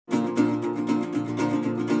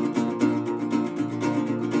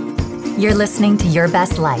You're listening to Your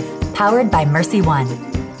Best Life, powered by Mercy One.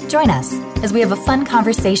 Join us as we have a fun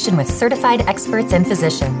conversation with certified experts and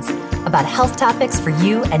physicians about health topics for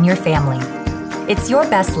you and your family. It's Your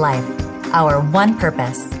Best Life, our one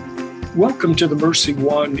purpose. Welcome to the Mercy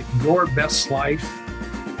One Your Best Life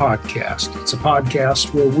podcast. It's a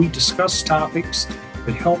podcast where we discuss topics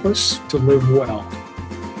that help us to live well.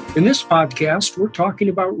 In this podcast, we're talking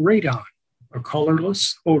about radon, a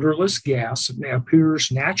colorless, odorless gas that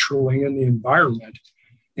appears naturally in the environment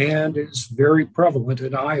and is very prevalent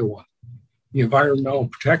in Iowa. The Environmental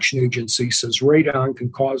Protection Agency says radon can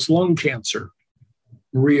cause lung cancer.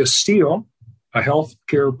 Maria Steele, a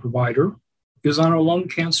healthcare provider, is on a lung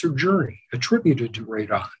cancer journey attributed to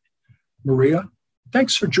radon. Maria,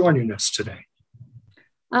 thanks for joining us today.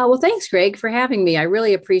 Well, thanks, Greg, for having me. I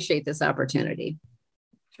really appreciate this opportunity.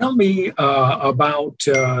 Tell me about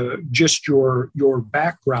just your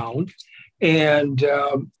background and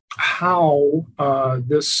how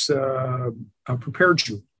this prepared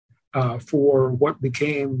you for what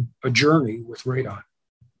became a journey with radon.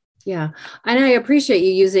 Yeah, and I appreciate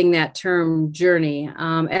you using that term journey.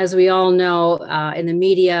 As we all know, in the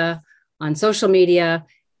media, on social media,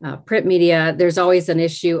 print media, there's always an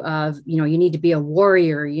issue of, you need to be a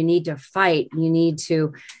warrior, you need to fight, you need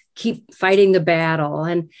to keep fighting the battle.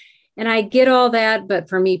 And I get all that. But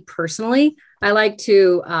for me personally, I like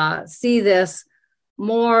to see this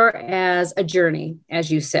more as a journey,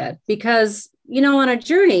 as you said, because, on a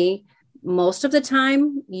journey, most of the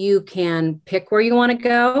time you can pick where you want to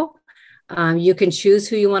go. You can choose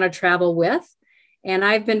who you want to travel with. And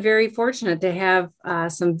I've been very fortunate to have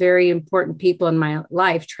some very important people in my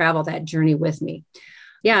life travel that journey with me.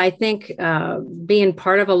 Yeah, I think being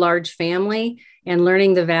part of a large family and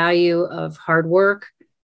learning the value of hard work,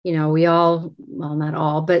 we all, well, not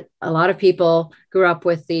all, but a lot of people grew up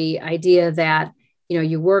with the idea that,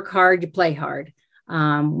 you work hard, you play hard.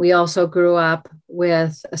 We also grew up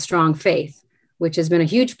with a strong faith, which has been a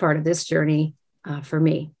huge part of this journey for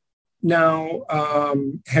me. Now,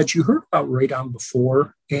 had you heard about radon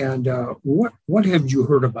before? And what have you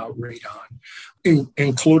heard about radon,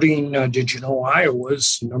 including, did you know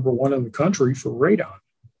Iowa's number one in the country for radon?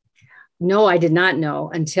 No, I did not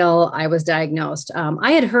know until I was diagnosed.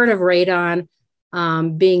 I had heard of radon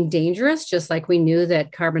being dangerous, just like we knew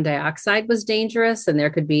that carbon dioxide was dangerous and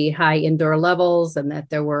there could be high indoor levels and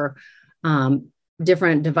that there were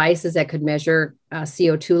different devices that could measure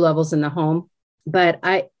CO2 levels in the home. But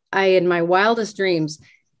I, in my wildest dreams,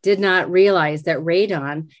 did not realize that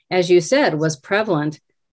radon, as you said, was prevalent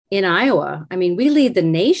in Iowa. I mean, we lead the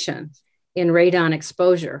nation in radon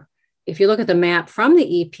exposure. If you look at the map from the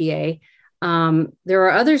EPA, there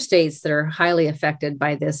are other states that are highly affected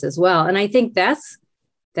by this as well. And I think that's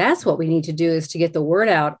what we need to do, is to get the word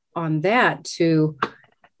out on that to,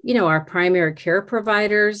 our primary care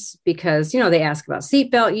providers, because, they ask about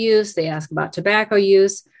seatbelt use, they ask about tobacco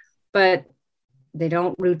use, but they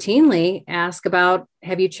don't routinely ask about,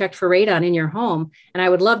 have you checked for radon in your home? And I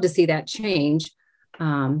would love to see that change,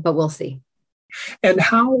 but we'll see. And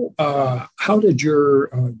how did your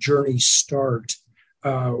journey start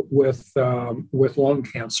with lung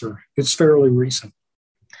cancer? It's fairly recent.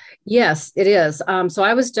 Yes, it is. So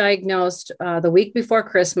I was diagnosed the week before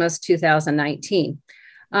Christmas, 2019.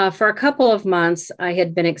 For a couple of months, I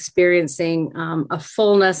had been experiencing a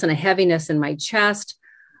fullness and a heaviness in my chest,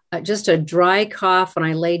 just a dry cough when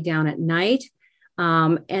I laid down at night.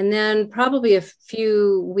 And then probably a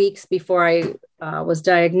few weeks before I was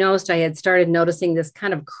diagnosed, I had started noticing this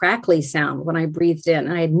kind of crackly sound when I breathed in.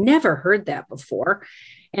 And I had never heard that before.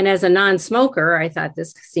 And as a non-smoker, I thought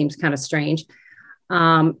this seems kind of strange.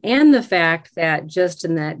 And the fact that just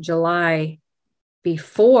in that July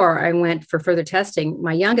before I went for further testing,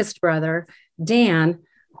 my youngest brother, Dan,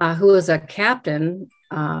 who was a captain,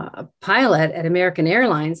 a pilot at American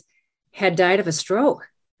Airlines, had died of a stroke.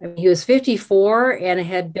 I mean, he was 54 and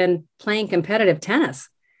had been playing competitive tennis.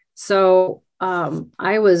 So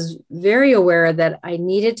I was very aware that I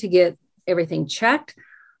needed to get everything checked.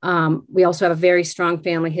 We also have a very strong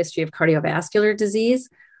family history of cardiovascular disease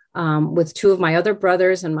with two of my other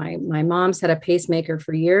brothers, and my mom's had a pacemaker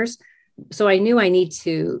for years. So I knew I needed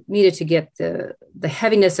to get the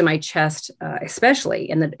heaviness in my chest,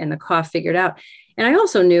 especially, and the cough figured out. And I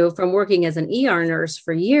also knew from working as an ER nurse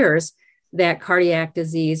for years that cardiac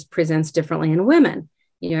disease presents differently in women.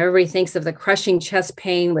 Everybody thinks of the crushing chest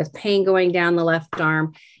pain with pain going down the left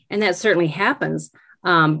arm, and that certainly happens.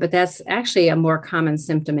 But that's actually a more common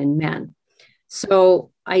symptom in men.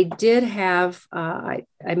 So I did have, I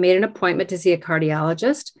made an appointment to see a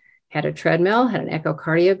cardiologist, had a treadmill, had an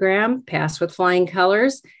echocardiogram, passed with flying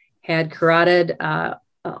colors, had carotid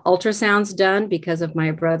ultrasounds done because of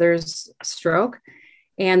my brother's stroke,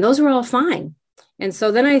 and those were all fine. And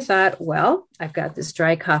so then I thought, well, I've got this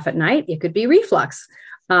dry cough at night. It could be reflux.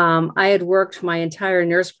 I had worked my entire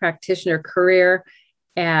nurse practitioner career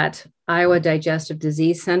at Iowa Digestive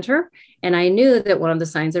Disease Center, and I knew that one of the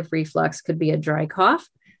signs of reflux could be a dry cough.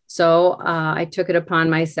 So I took it upon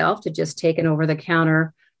myself to just take an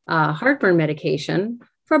over-the-counter heartburn medication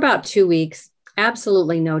for about 2 weeks.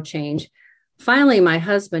 Absolutely no change. Finally, my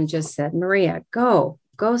husband just said, Maria, go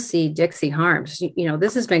see Dixie Harms.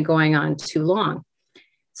 This has been going on too long.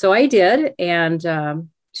 So I did, and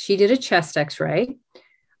she did a chest x-ray.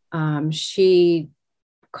 She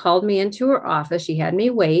called me into her office. She had me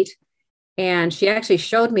wait, and she actually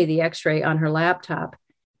showed me the x-ray on her laptop.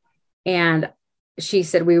 And she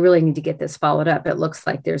said, we really need to get this followed up. It looks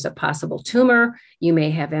like there's a possible tumor. You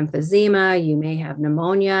may have emphysema. You may have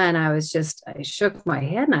pneumonia. And I shook my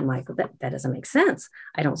head, and I'm like, that doesn't make sense.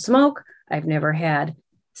 I don't smoke. I've never had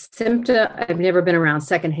symptoms. I've never been around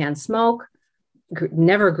secondhand smoke.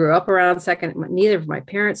 Never grew up around neither of my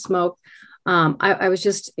parents smoked. I was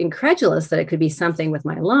just incredulous that it could be something with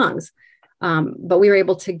my lungs. But we were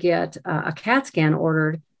able to get a CAT scan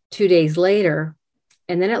ordered 2 days later.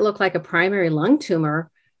 And then it looked like a primary lung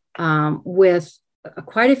tumor with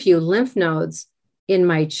quite a few lymph nodes in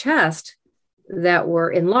my chest that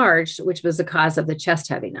were enlarged, which was the cause of the chest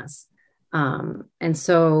heaviness. And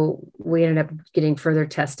so we ended up getting further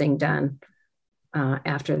testing done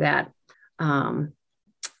after that. And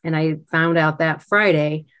I found out that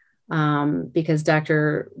Friday because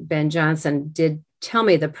Dr. Ben Johnson did tell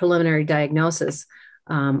me the preliminary diagnosis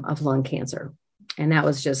of lung cancer. And that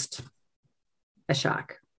was just a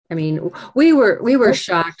shock. I mean, we were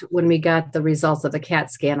shocked when we got the results of the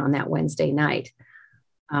CAT scan on that Wednesday night.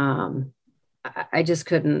 I just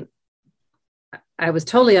couldn't. I was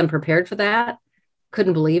totally unprepared for that.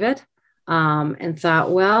 Couldn't believe it, and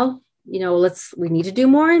thought, well, we need to do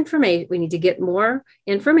more information. We need to get more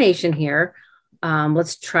information here.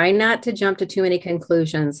 Let's try not to jump to too many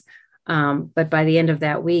conclusions. But by the end of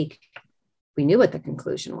that week, we knew what the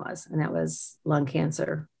conclusion was, and that was lung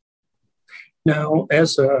cancer. Now,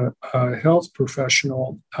 as a health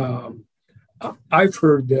professional, I've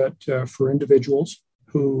heard that for individuals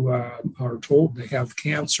who are told they have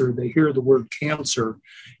cancer, they hear the word cancer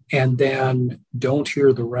and then don't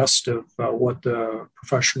hear the rest of what the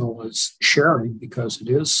professional is sharing because it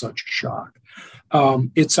is such a shock.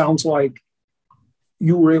 It sounds like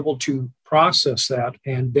you were able to process that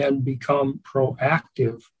and then become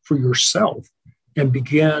proactive for yourself and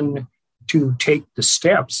begin to take the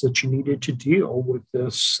steps that you needed to deal with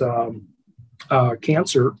this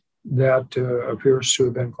cancer that appears to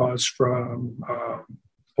have been caused from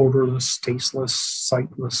odorless, tasteless,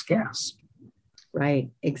 sightless gas. Right,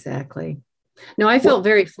 exactly. No, I felt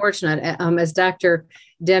very fortunate. As Dr.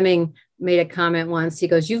 Deming made a comment once, he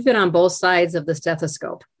goes, you've been on both sides of the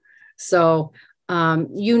stethoscope. So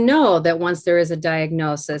that once there is a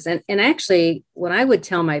diagnosis, and actually when I would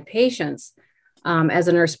tell my patients as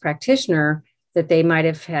a nurse practitioner that they might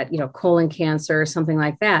have had, colon cancer or something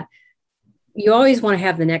like that, you always want to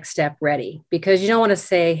have the next step ready because you don't want to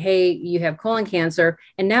say, hey, you have colon cancer,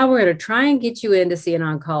 and now we're going to try and get you in to see an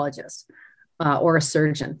oncologist or a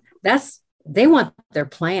surgeon. They want their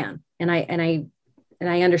plan. And I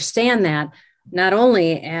understand that not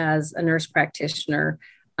only as a nurse practitioner,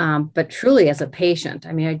 but truly as a patient.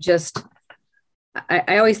 I mean,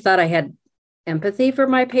 I always thought I had empathy for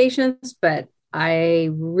my patients, but I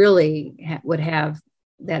really would have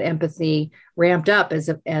that empathy ramped up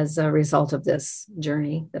as a result of this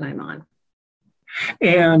journey that I'm on.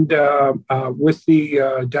 And with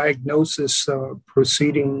the diagnosis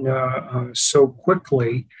proceeding so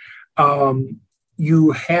quickly,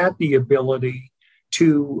 you had the ability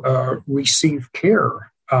to receive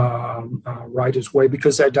care right away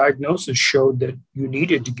because that diagnosis showed that you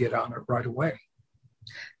needed to get on it right away.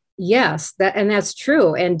 Yes, that's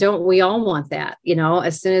true. And don't we all want that?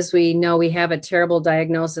 As soon as we know we have a terrible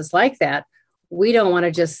diagnosis like that, we don't want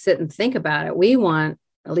to just sit and think about it. We want,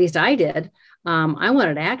 at least I did, I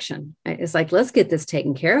wanted action. It's like, let's get this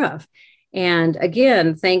taken care of. And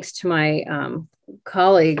again, thanks to my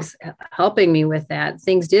colleagues helping me with that,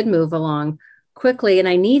 things did move along quickly. And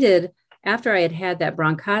I needed, after I had that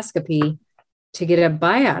bronchoscopy, to get a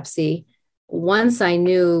biopsy. Once I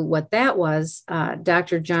knew what that was,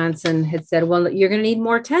 Dr. Johnson had said, well, you're going to need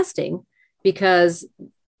more testing because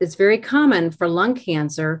it's very common for lung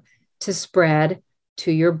cancer to spread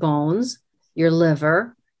to your bones, your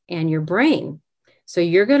liver, and your brain. So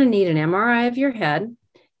you're going to need an MRI of your head.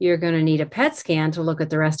 You're going to need a PET scan to look at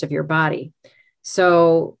the rest of your body.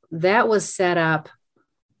 So that was set up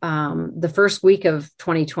the first week of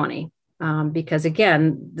 2020, because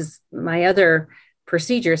again, my other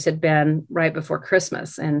procedures had been right before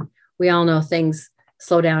Christmas, and we all know things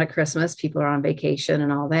slow down at Christmas. People are on vacation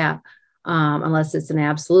and all that, unless it's an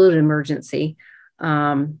absolute emergency.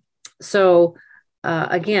 So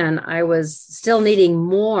again, I was still needing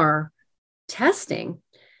more testing,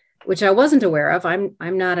 which I wasn't aware of. I'm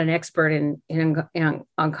not an expert in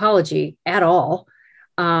oncology at all.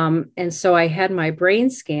 And so I had my brain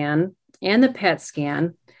scan and the PET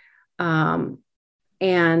scan.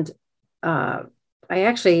 And I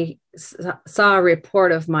actually saw a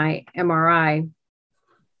report of my MRI,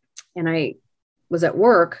 and I was at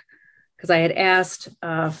work because I had asked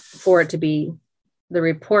for the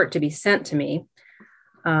report to be sent to me.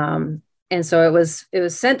 And so it was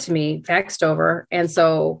sent to me, faxed over. And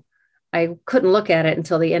so I couldn't look at it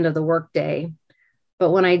until the end of the workday.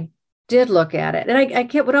 But when I did look at it, and I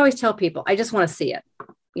would always tell people, I just want to see it.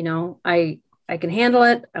 I can handle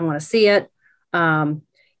it. I want to see it.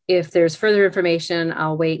 If there's further information,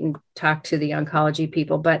 I'll wait and talk to the oncology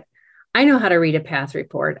people. But I know how to read a path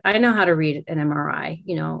report. I know how to read an MRI,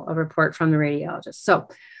 a report from the radiologist. So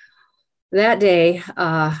that day,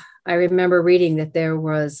 I remember reading that there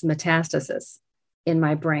was metastasis in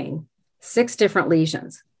my brain, 6 different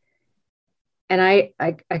lesions. And I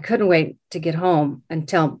couldn't wait to get home and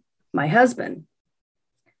tell my husband.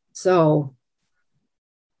 So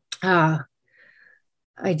I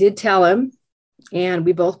did tell him, and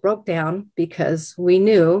we both broke down because we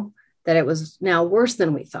knew that it was now worse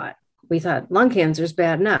than we thought. We thought lung cancer is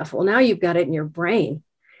bad enough. Well, now you've got it in your brain.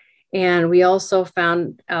 And we also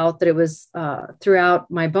found out that it was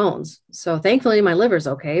throughout my bones. So thankfully my liver's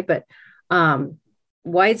okay, but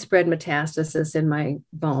widespread metastasis in my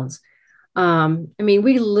bones.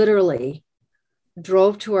 We literally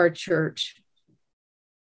drove to our church.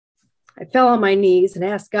 I fell on my knees and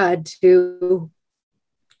asked God to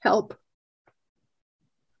help,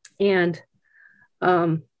 and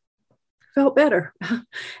felt better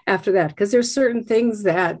after that, because there's certain things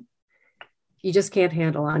that you just can't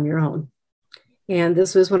handle on your own. And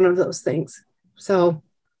this was one of those things. So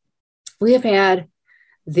we have had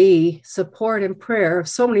the support and prayer of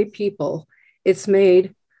so many people. It's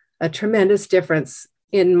made a tremendous difference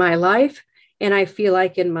in my life, and I feel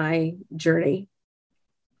like in my journey.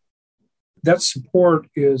 That support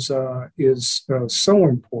is so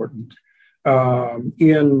important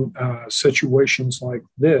in situations like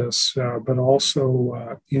this, but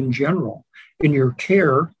also in general. In your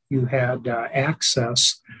care, you had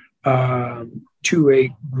access to a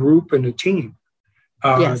group and a team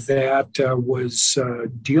Yes. that was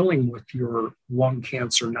dealing with your lung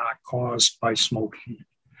cancer not caused by smoking.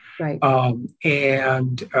 Right.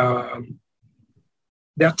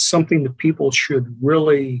 That's something that people should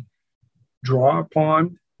really draw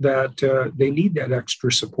upon, that they need that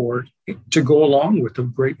extra support to go along with the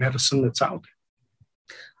great medicine that's out there.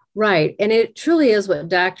 Right. And it truly is what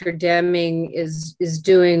Dr. Deming is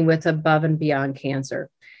doing with Above and Beyond Cancer.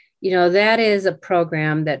 That is a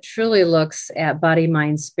program that truly looks at body,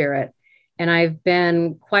 mind, spirit. And I've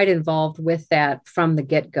been quite involved with that from the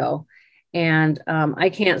get-go. And I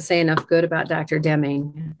can't say enough good about Dr.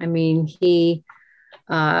 Deming. He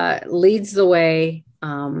leads the way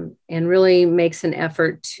and really makes an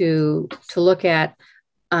effort to look at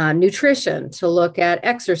nutrition, to look at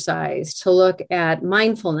exercise, to look at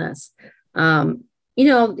mindfulness. You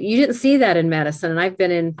didn't see that in medicine. And I've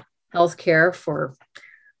been in healthcare for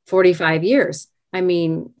 45 years.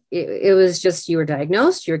 It was just, you were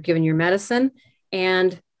diagnosed, you were given your medicine,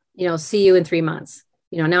 and, see you in 3 months.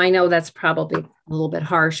 Now I know that's probably a little bit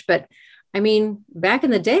harsh, but back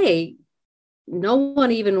in the day, no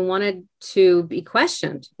one even wanted to be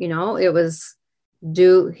questioned. It was,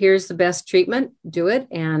 here's the best treatment, do it,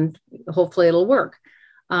 and hopefully it'll work.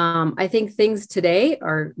 I think things today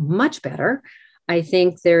are much better. I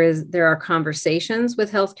think there are conversations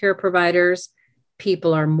with healthcare providers.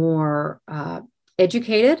 People are more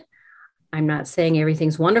educated. I'm not saying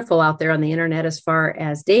everything's wonderful out there on the internet as far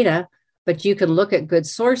as data, but you can look at good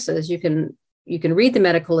sources. You can read the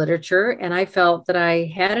medical literature. And I felt that I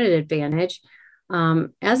had an advantage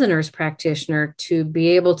as a nurse practitioner to be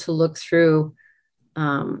able to look through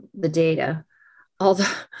the data.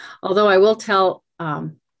 Although I will tell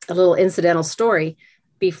a little incidental story.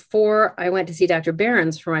 Before I went to see Dr.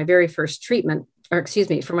 Behrens for my very first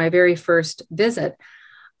for my very first visit,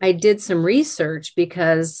 I did some research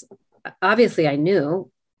because obviously I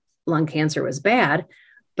knew lung cancer was bad,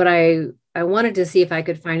 but I wanted to see if I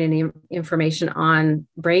could find any information on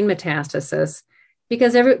brain metastasis,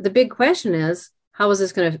 because the big question is, how is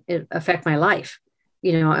this going to affect my life?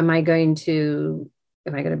 Am I going to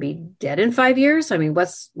am I going to be dead in 5 years? I mean,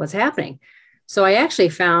 what's happening? So I actually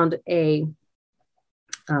found a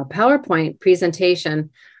PowerPoint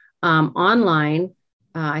presentation online.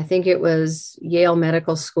 I think it was Yale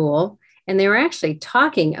Medical School. And they were actually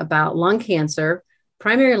talking about lung cancer,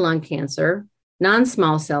 primary lung cancer,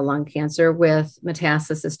 non-small cell lung cancer with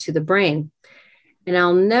metastasis to the brain. And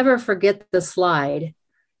I'll never forget the slide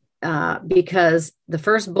because the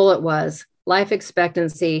first bullet was life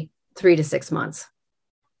expectancy 3 to 6 months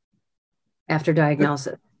after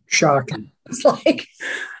diagnosis. Shocking. It's like,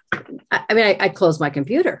 I closed my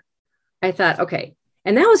computer. I thought, okay.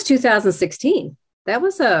 And that was 2016. That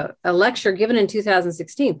was a lecture given in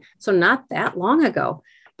 2016. So not that long ago.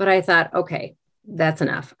 But I thought, okay, that's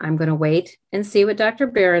enough. I'm going to wait and see what Dr.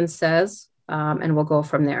 Barron says, and we'll go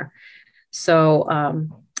from there. So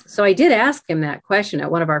I did ask him that question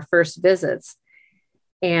at one of our first visits.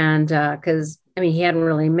 And because, he hadn't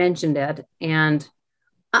really mentioned it. And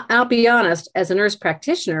I'll be honest, as a nurse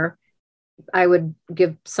practitioner, I would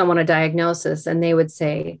give someone a diagnosis and they would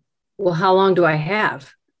say, well, how long do I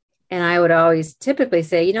have? And I would always typically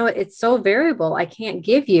say, it's so variable. I can't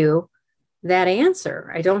give you that answer.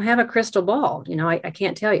 I don't have a crystal ball. I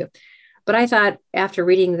can't tell you. But I thought after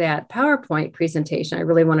reading that PowerPoint presentation, I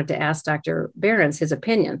really wanted to ask Dr. Behrens his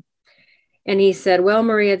opinion. And he said, well,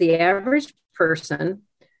 Maria, the average person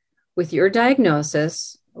with your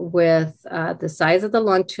diagnosis, with the size of the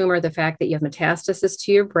lung tumor, the fact that you have metastasis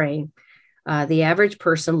to your brain, the average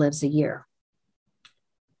person lives a year.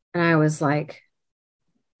 And I was like,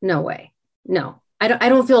 no way. No, I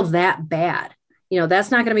don't feel that bad.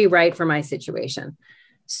 That's not going to be right for my situation.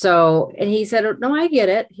 So, and he said, no, I get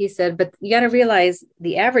it. He said, but you got to realize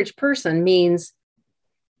the average person means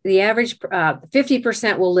the average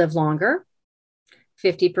 50% will live longer,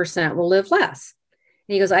 50% will live less.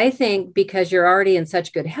 And he goes, I think because you're already in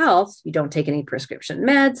such good health, you don't take any prescription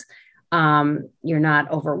meds, you're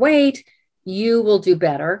not overweight, you will do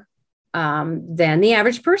better than the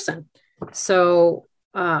average person. So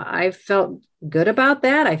I felt good about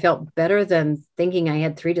that. I felt better than thinking I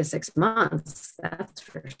had 3 to 6 months. That's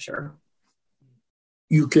for sure.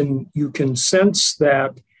 You can sense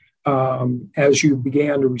that as you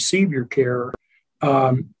began to receive your care,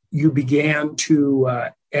 you began to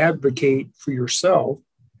advocate for yourself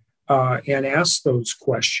and ask those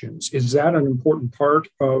questions. Is that an important part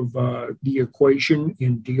of the equation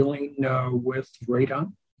in dealing with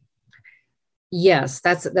radon? Yes,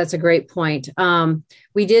 that's a great point.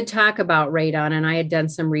 We did talk about radon, and I had done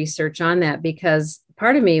some research on that because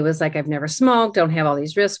part of me was like, I've never smoked, don't have all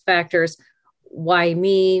these risk factors. Why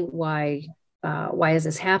me? Why is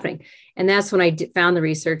this happening? And that's when I found the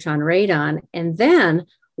research on radon. And then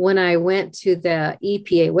when I went to the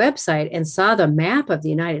EPA website and saw the map of the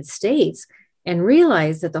United States and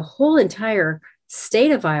realized that the whole entire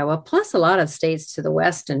state of Iowa, plus a lot of states to the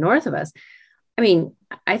west and north of us,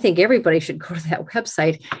 I think everybody should go to that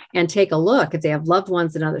website and take a look if they have loved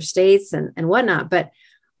ones in other states and whatnot. But,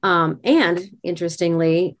 and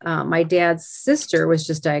interestingly, my dad's sister was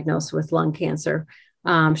just diagnosed with lung cancer.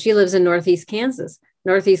 She lives in Northeast Kansas.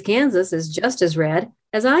 Northeast Kansas is just as red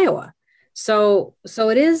as Iowa. So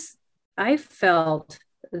it is, I felt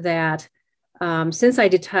that since I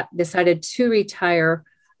decided to retire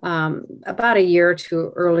about a year or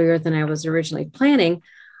two earlier than I was originally planning,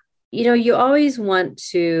 you always want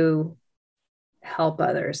to help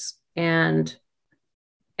others and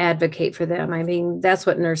advocate for them. That's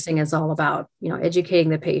what nursing is all about, educating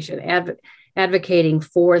the patient, advocating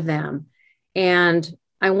for them. And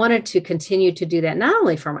I wanted to continue to do that, not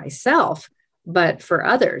only for myself, but for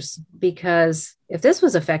others, because if this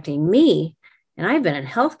was affecting me, and I've been in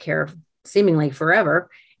healthcare seemingly forever,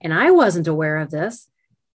 and I wasn't aware of this,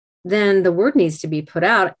 then the word needs to be put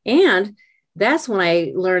out. And that's when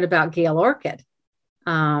I learned about Gail Orchid.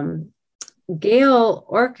 Gail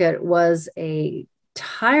Orchid was a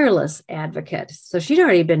tireless advocate. So she'd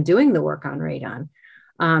already been doing the work on radon.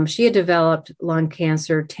 She had developed lung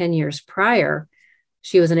cancer 10 years prior.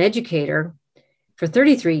 She was an educator for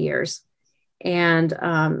 33 years. And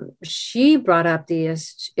she brought up the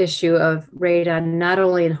issue of radon not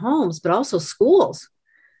only in homes, but also schools.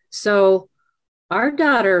 So our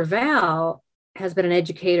daughter, Val, has been an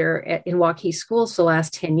educator in Waukee schools for the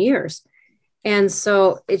last 10 years. And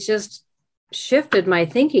so it just shifted my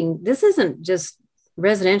thinking. This isn't just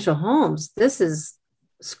residential homes. This is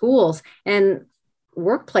schools and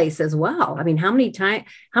workplace as well.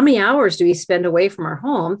 How many hours do we spend away from our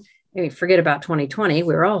home? Forget about 2020.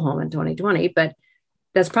 We were all home in 2020, but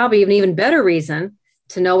that's probably an even better reason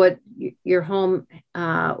to know what your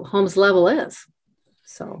home's level is.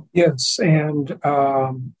 So Yes, and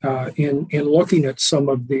in looking at some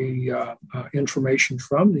of the information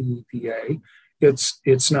from the EPA,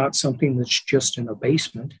 it's not something that's just in a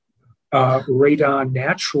basement. Radon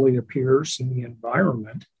naturally appears in the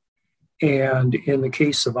environment, and in the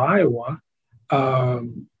case of Iowa,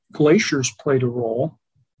 glaciers played a role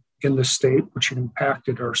in the state, which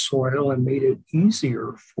impacted our soil and made it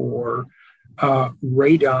easier for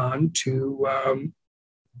radon to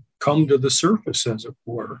come to the surface, as it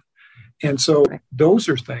were. And so those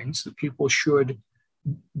are things that people should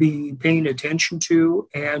be paying attention to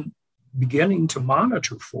and beginning to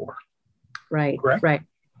monitor for. Right, correct? right.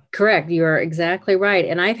 Correct. You're exactly right.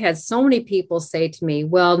 And I've had so many people say to me,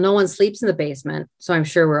 well, no one sleeps in the basement, so I'm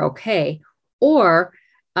sure we're okay. Or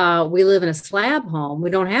we live in a slab home.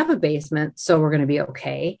 We don't have a basement, so we're going to be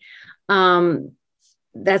okay.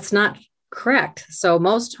 That's not correct. So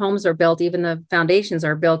most homes are built, even the foundations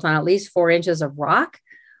are built on at least 4 inches of rock.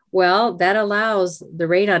 Well, that allows the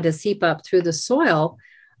radon to seep up through the soil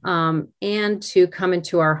and to come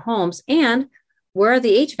into our homes. And where are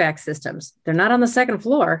the HVAC systems? They're not on the second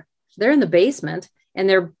floor. They're in the basement, and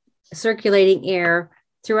they're circulating air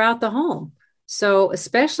throughout the home. So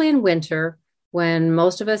especially in winter, when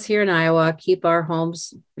most of us here in Iowa keep our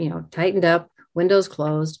homes, tightened up, windows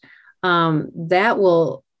closed, that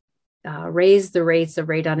will raise the rates of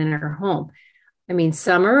radon in our home. I mean,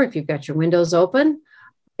 summer, if you've got your windows open,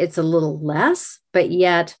 it's a little less, but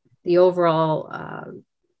yet the overall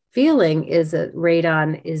feeling is that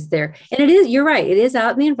radon is there. And it is, you're right, it is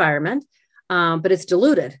out in the environment, but it's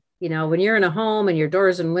diluted. When you're in a home and your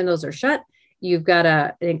doors and windows are shut, you've got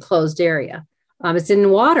an enclosed area. It's in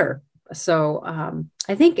water. So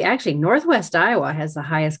I think actually Northwest Iowa has the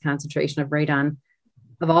highest concentration of radon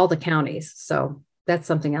of all the counties. So that's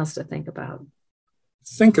something else to think about.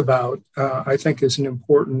 I think is an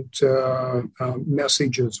important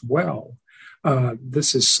message as well.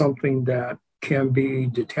 This is something that can be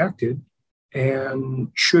detected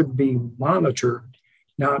and should be monitored,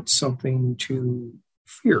 not something to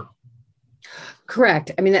fear.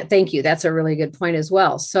 Correct. I mean, thank you. That's a really good point as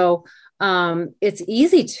well. So it's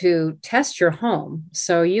easy to test your home.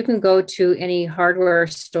 So you can go to any hardware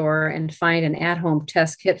store and find an at-home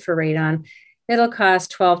test kit for radon. It'll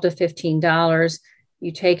cost $12 to $15.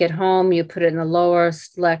 You take it home, you put it in the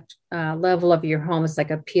lowest level of your home. It's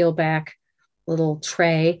like a peel back little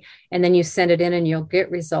tray, and then you send it in and you'll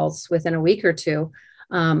get results within a week or two.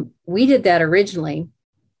 We did that originally,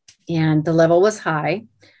 and the level was high.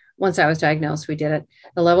 Once I was diagnosed, we did it.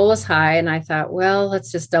 The level was high, and I thought, well,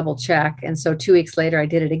 let's just double check. And so 2 weeks later, I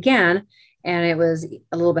did it again, and it was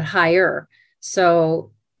a little bit higher.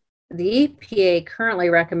 So the EPA currently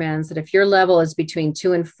recommends that if your level is between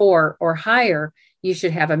 2 and 4 or higher, you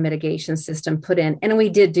should have a mitigation system put in. And we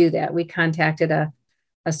did do that. We contacted a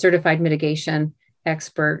certified mitigation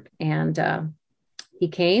expert, and he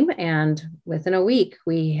came, and within a week,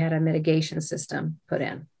 we had a mitigation system put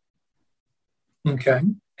in. Okay.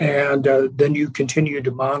 And then you continue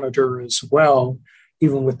to monitor as well,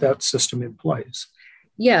 even with that system in place.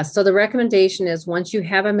 Yes. So the recommendation is once you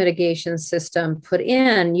have a mitigation system put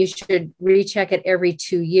in, you should recheck it every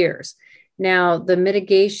 2 years. Now, the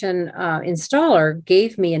mitigation installer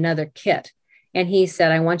gave me another kit, and he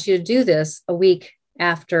said, I want you to do this a week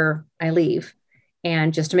after I leave,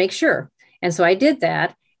 and just to make sure. And so I did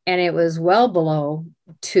that, and it was well below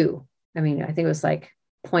 2. I mean, I think it was like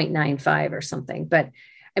 0.95 or something, but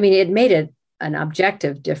I mean, it made it an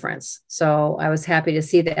objective difference. So I was happy to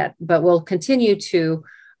see that, but we'll continue to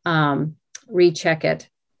recheck it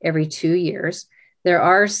every 2 years. There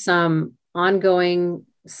are some ongoing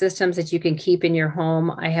systems that you can keep in your home.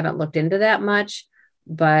 I haven't looked into that much,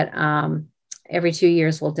 but every 2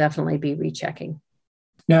 years we'll definitely be rechecking.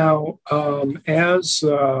 Now, as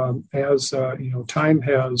time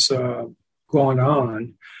has gone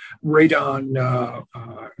on, radon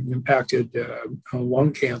impacted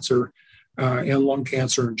lung cancer, and lung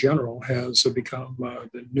cancer in general has become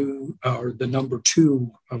the number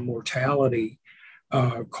 2 mortality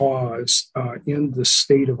cause in the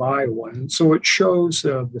state of Iowa. And so it shows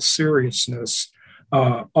the seriousness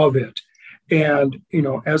of it. And,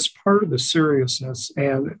 as part of the seriousness,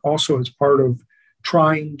 and also as part of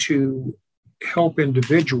trying to help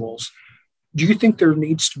individuals, do you think there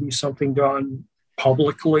needs to be something done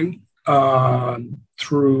publicly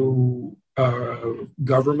through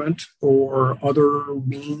government or other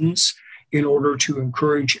means in order to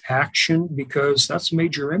encourage action? Because that's a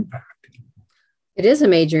major impact. It is a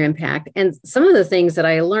major impact. And some of the things that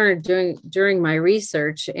I learned during my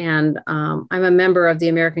research, and I'm a member of the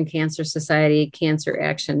American Cancer Society Cancer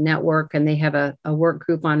Action Network, and they have a work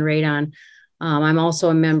group on radon. I'm also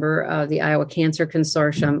a member of the Iowa Cancer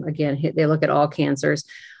Consortium. Again, they look at all cancers.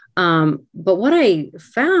 But what I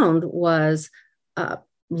found was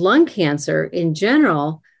lung cancer in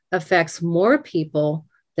general affects more people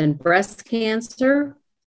than breast cancer,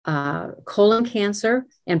 colon cancer,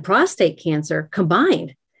 and prostate cancer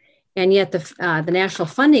combined. And yet the national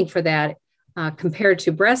funding for that compared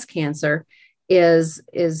to breast cancer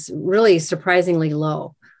is really surprisingly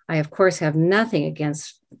low. I, of course, have nothing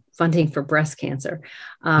against funding for breast cancer.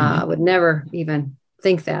 I would never even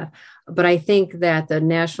think that. But I think that the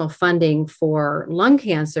national funding for lung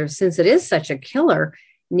cancer, since it is such a killer,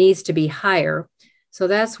 needs to be higher. So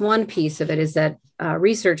that's one piece of it, is that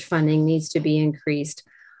research funding needs to be increased.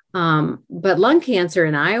 But lung cancer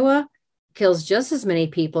in Iowa kills just as many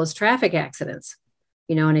people as traffic accidents.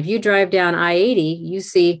 And if you drive down I-80, you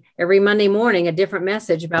see every Monday morning a different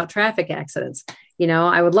message about traffic accidents.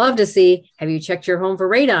 I would love to see, have you checked your home for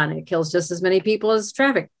radon? It kills just as many people as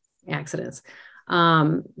traffic accidents.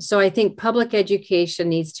 So I think public education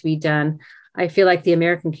needs to be done. I feel like the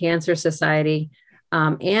American Cancer Society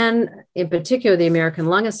and in particular the American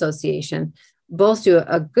Lung Association both do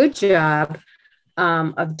a good job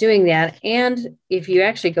of doing that. And if you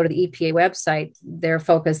actually go to the EPA website, their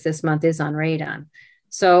focus this month is on radon.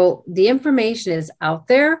 So the information is out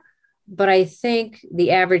there, but I think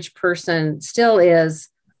the average person still is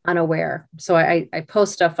unaware. So I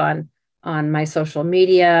post stuff on my social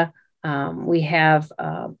media. We have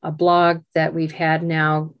a blog that we've had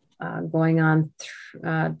now going on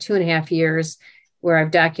 2.5 years, where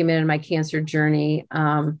I've documented my cancer journey.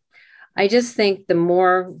 I just think the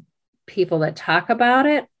more people that talk about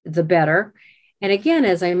it, the better. And again,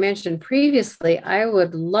 as I mentioned previously, I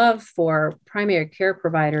would love for primary care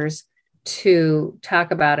providers to talk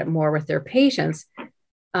about it more with their patients.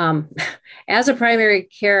 As a primary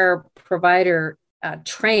care provider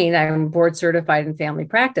trained, I'm board certified in family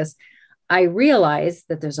practice, I realize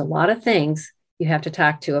that there's a lot of things you have to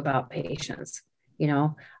talk to about patients,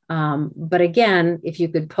 but again, if you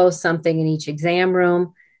could post something in each exam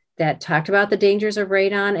room that talked about the dangers of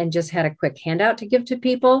radon and just had a quick handout to give to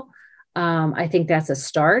people, I think that's a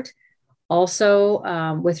start.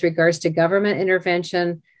 Also, with regards to government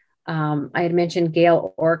intervention, I had mentioned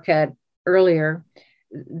Gail Orcutt earlier.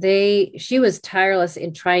 She was tireless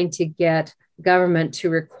in trying to get government to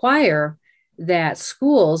require that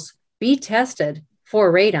schools be tested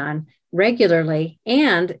for radon regularly,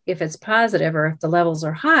 and if it's positive or if the levels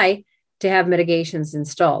are high, to have mitigations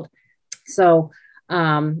installed. So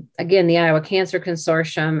again, the Iowa Cancer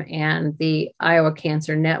Consortium and the Iowa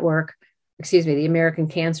Cancer Network, the American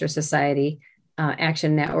Cancer Society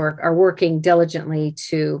Action Network are working diligently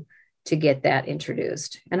to get that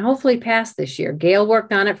introduced and hopefully passed this year. Gail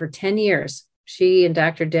worked on it for 10 years. She and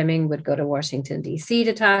Dr. Deming would go to Washington, D.C.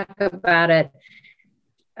 to talk about it.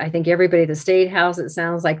 I think everybody at the State House, it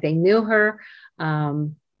sounds like they knew her.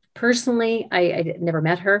 Personally, I never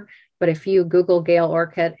met her, but if you Google Gail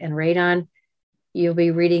Orcutt and radon, you'll be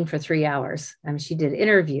reading for 3 hours. She did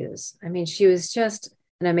interviews. She was just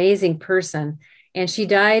an amazing person. And she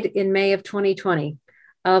died in May of 2020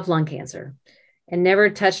 of lung cancer and never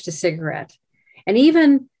touched a cigarette. And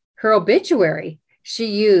even her obituary, she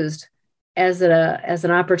used as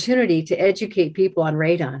an opportunity to educate people on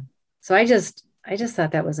radon. So I just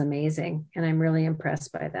thought that was amazing. And I'm really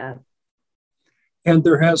impressed by that. And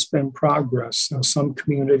there has been progress. Some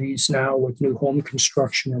communities now with new home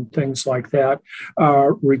construction and things like that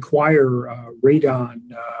require radon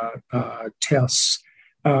tests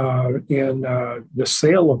in the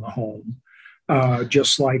sale of the home,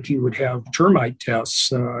 just like you would have termite tests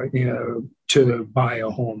to buy a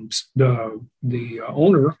home. The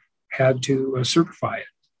owner had to certify it.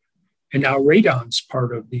 And now radon's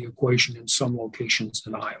part of the equation in some locations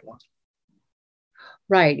in Iowa.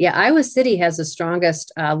 Right. Yeah. Iowa City has the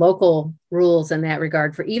strongest local rules in that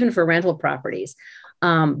regard even for rental properties.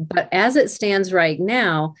 But as it stands right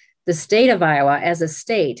now, the state of Iowa as a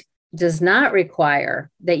state does not require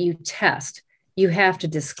that you test. You have to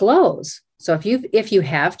disclose. So if you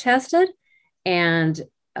have tested and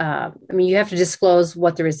you have to disclose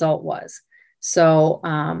what the result was. So,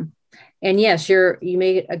 and yes, you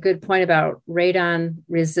made a good point about radon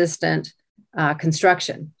resistant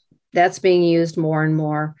construction. That's being used more and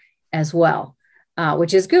more as well,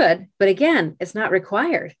 which is good. But again, it's not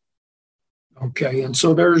required. Okay. And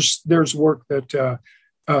so there's work that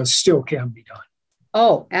still can be done.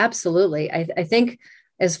 Oh, absolutely. I think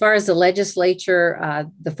as far as the legislature,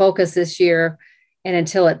 the focus this year and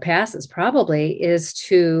until it passes probably is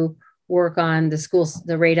to work on the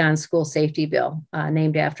radon school safety bill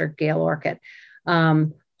named after Gail Orcutt.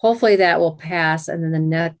 hopefully that will pass. And then the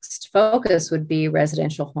next focus would be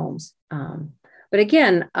residential homes. But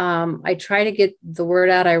again, I try to get the word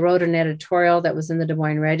out. I wrote an editorial that was in the Des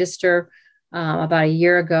Moines Register about a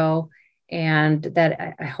year ago, and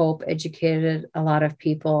that I hope educated a lot of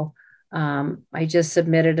people. I just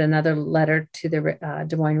submitted another letter to the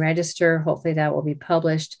Des Moines Register. Hopefully that will be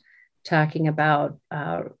published, talking about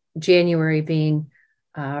January being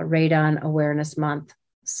Radon Awareness Month.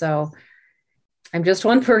 So I'm just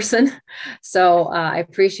one person. So I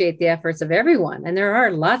appreciate the efforts of everyone. And there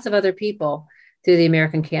are lots of other people through the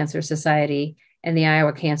American Cancer Society and the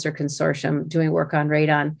Iowa Cancer Consortium doing work on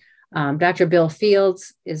radon. Dr. Bill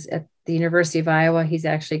Fields is at the University of Iowa. He's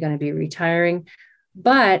actually going to be retiring,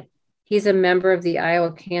 but he's a member of the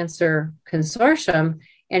Iowa Cancer Consortium,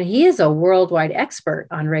 and he is a worldwide expert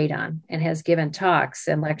on radon and has given talks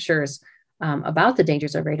and lectures about the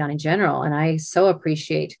dangers of radon in general. And I so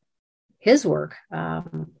appreciate his work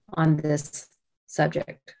on this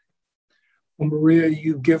subject. Well, Maria,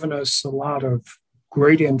 you've given us a lot of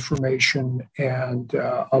great information and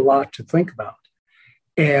a lot to think about.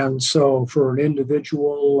 And so for an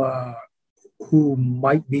individual who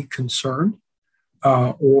might be concerned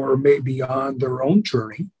or maybe on their own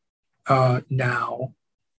journey now,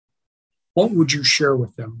 what would you share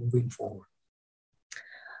with them moving forward?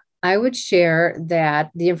 I would share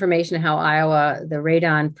that the information how the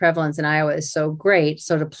radon prevalence in Iowa is so great.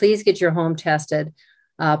 So to please get your home tested.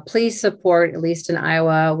 Please support, at least in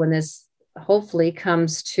Iowa, when this hopefully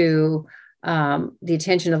comes to the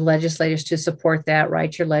attention of legislators to support that,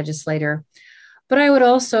 write your legislator. But I would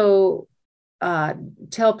also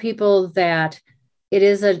tell people that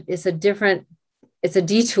it's a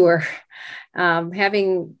detour.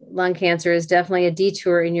 Having lung cancer is definitely a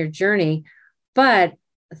detour in your journey, but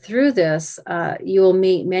through this, you will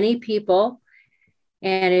meet many people.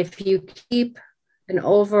 And if you keep an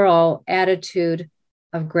overall attitude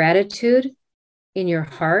of gratitude in your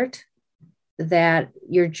heart, that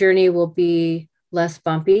your journey will be less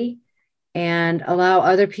bumpy and allow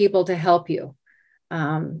other people to help you.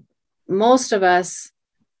 Most of us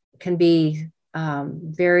can be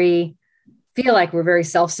feel like we're very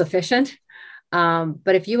self-sufficient.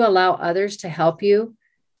 But if you allow others to help you,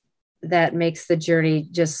 that makes the journey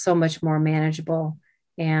just so much more manageable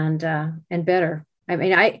and better. I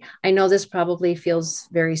mean, I know this probably feels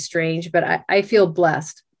very strange, but I feel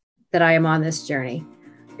blessed that I am on this journey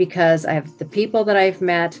because I have the people that I've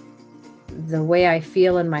met, the way I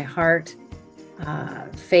feel in my heart.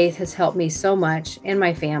 Faith has helped me so much, and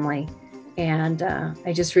my family. And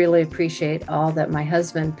I just really appreciate all that my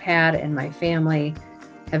husband, Pat, and my family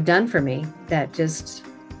have done for me. It's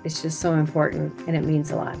just so important, and it means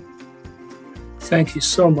a lot. Thank you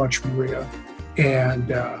so much, Maria.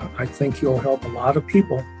 And I think you'll help a lot of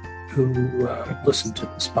people who listen to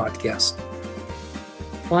this podcast.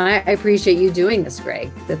 Well, I appreciate you doing this, Greg,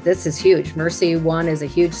 that this is huge. Mercy One is a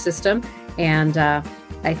huge system, and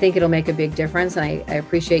I think it'll make a big difference. And I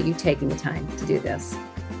appreciate you taking the time to do this.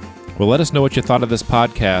 Well, let us know what you thought of this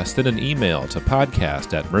podcast in an email to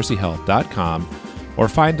podcast@mercyhealth.com or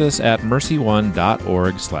find us at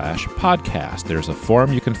mercyone.org/podcast. There's a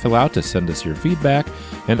form you can fill out to send us your feedback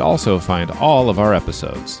and also find all of our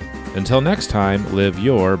episodes. Until next time, live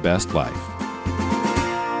your best life.